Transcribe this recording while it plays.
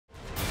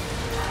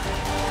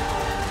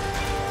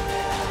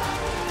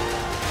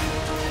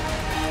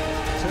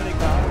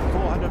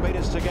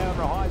metres to go. And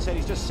Rahai said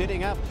he's just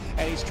sitting up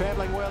and he's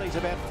travelling well. He's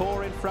about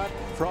 4 in front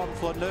from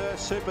Flaneur.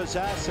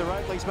 Superzar. Sir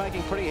Oakley's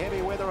making pretty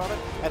heavy weather of it.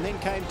 And then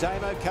came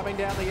Damo coming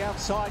down the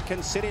outside.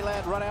 Can City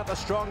Lad run out the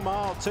strong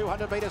mile?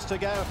 200 metres to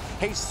go.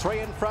 He's 3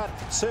 in front.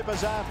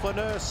 Superzar,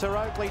 Flaneur, Sir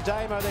Oakley,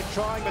 Damo. They're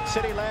trying, but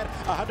City Lad,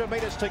 100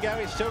 metres to go.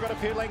 He's still got a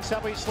few lengths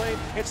up his sleeve.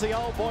 It's the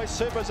old boy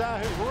Superzar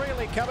who's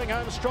really coming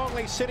home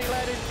strongly. City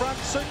Lad in front.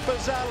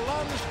 Superzar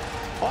lunged.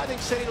 I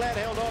think City Lad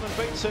held on and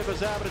beat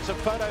Superzar, but it's a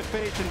photo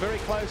finish and very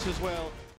close as well.